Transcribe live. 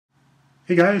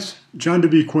Hey guys, John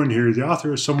W. Quinn here, the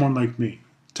author of Someone Like Me.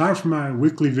 Time for my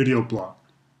weekly video blog.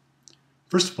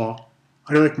 First of all,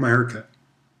 I like my haircut.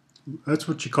 That's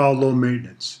what you call low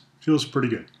maintenance. Feels pretty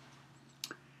good.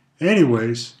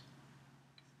 Anyways,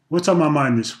 what's on my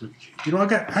mind this week? You know,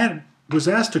 I was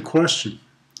asked a question,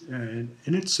 and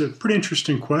it's a pretty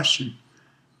interesting question.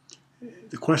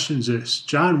 The question is this: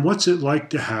 John, what's it like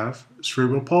to have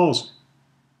cerebral palsy?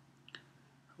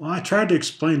 Well, I tried to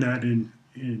explain that in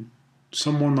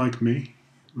Someone Like Me,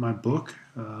 my book,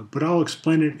 but I'll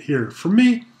explain it here. For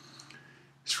me,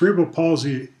 cerebral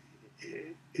palsy,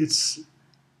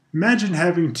 imagine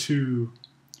having to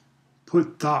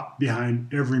put thought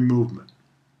behind every movement.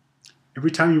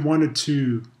 Every time you wanted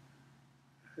to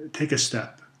take a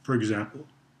step, for example,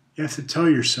 you have to tell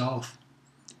yourself,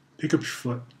 pick up your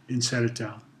foot and set it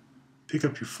down. Pick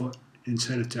up your foot and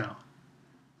set it down.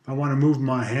 If I want to move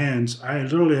my hands, I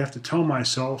literally have to tell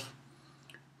myself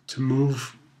to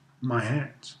move my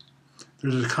hands.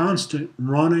 There's a constant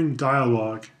running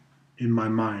dialogue in my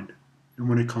mind and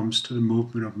when it comes to the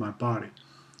movement of my body.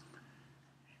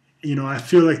 You know, I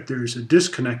feel like there's a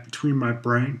disconnect between my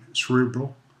brain,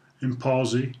 cerebral, and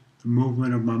palsy, the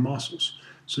movement of my muscles.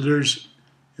 So there's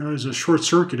a short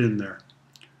circuit in there.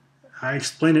 I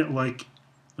explain it like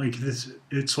this.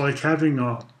 It's like having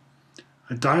a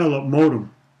dial-up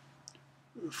modem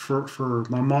for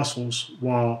my muscles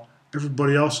while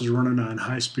everybody else is running on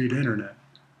high-speed internet.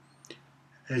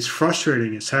 It's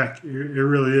frustrating as heck. It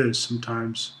really is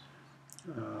sometimes.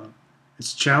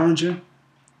 It's challenging.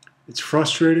 It's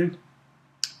frustrating.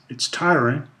 It's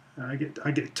tiring. I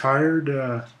get tired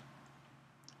at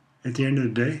the end of the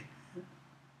day.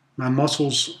 My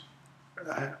muscles,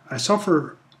 I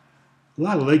suffer a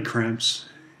lot of leg cramps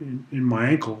in my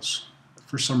ankles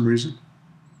for some reason.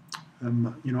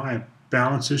 I have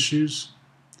balance issues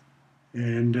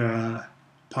and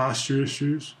posture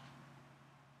issues,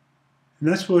 and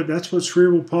that's what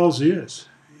cerebral palsy is.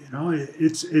 You know,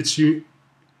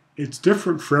 it's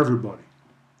different for everybody.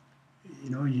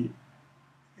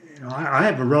 I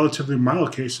have a relatively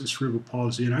mild case of cerebral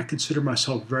palsy, and I consider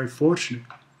myself very fortunate.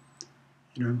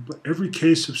 But every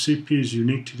case of CP is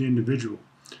unique to the individual.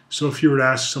 So if you were to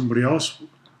ask somebody else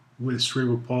with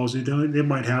cerebral palsy, they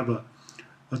might have a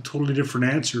totally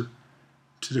different answer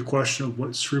to the question of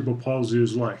what cerebral palsy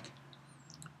is like.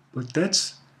 But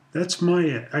that's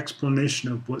my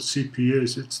explanation of what CP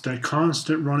is. It's that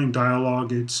constant running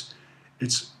dialogue. It's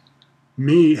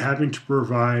me having to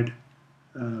provide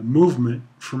movement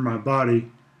for my body,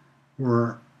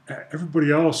 where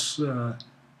everybody else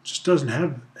just doesn't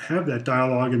have that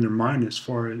dialogue in their mind as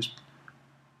far as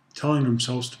telling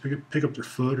themselves to pick up their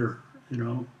foot or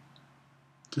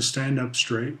to stand up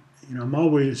straight. I've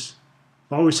always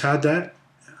had that.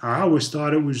 I always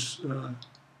thought it was.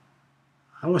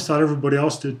 I always thought everybody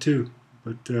else did too,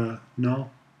 but no.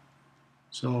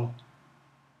 So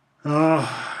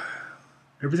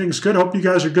everything's good. Hope you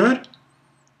guys are good.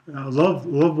 Love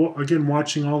again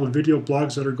watching all the video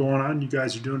blogs that are going on. You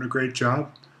guys are doing a great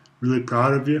job. Really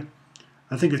proud of you.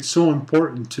 I think it's so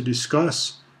important to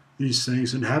discuss these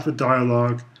things and have a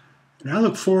dialogue. And I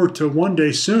look forward to one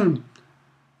day soon,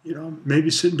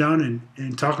 maybe sitting down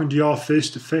and talking to y'all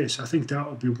face to face. I think that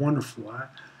would be wonderful.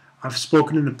 I've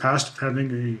spoken in the past of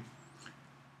having a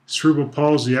cerebral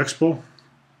palsy expo,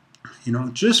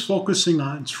 just focusing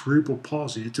on cerebral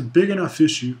palsy. It's a big enough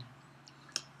issue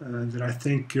that I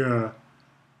think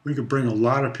we could bring a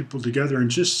lot of people together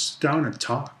and just sit down and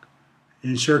talk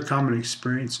and share common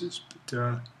experiences.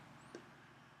 But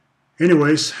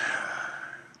anyways,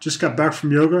 just got back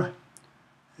from yoga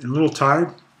and a little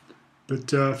tired, but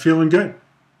feeling good.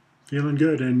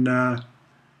 And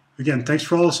again, thanks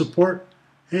for all the support.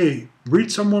 Hey,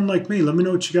 read Someone Like Me. Let me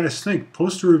know what you guys think.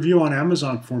 Post a review on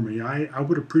Amazon for me. I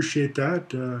would appreciate that.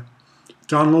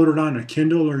 Download it on a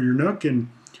Kindle or your Nook, and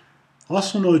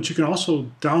also know that you can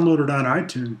also download it on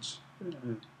iTunes.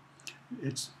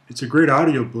 It's a great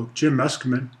audiobook. Jim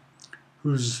Meskimen,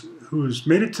 who's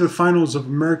made it to the finals of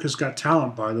America's Got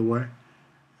Talent, by the way,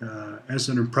 as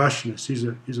an impressionist. He's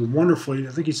a wonderful.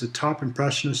 I think he's the top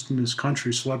impressionist in this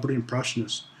country, celebrity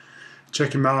impressionist.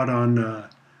 Check him out on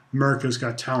America's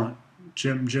Got Talent.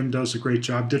 Jim does a great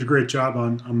job. Did a great job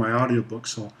on my audiobook.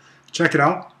 So check it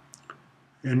out.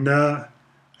 And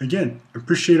again,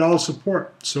 appreciate all the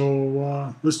support.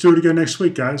 So let's do it again next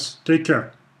week, guys. Take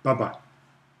care. Bye-bye.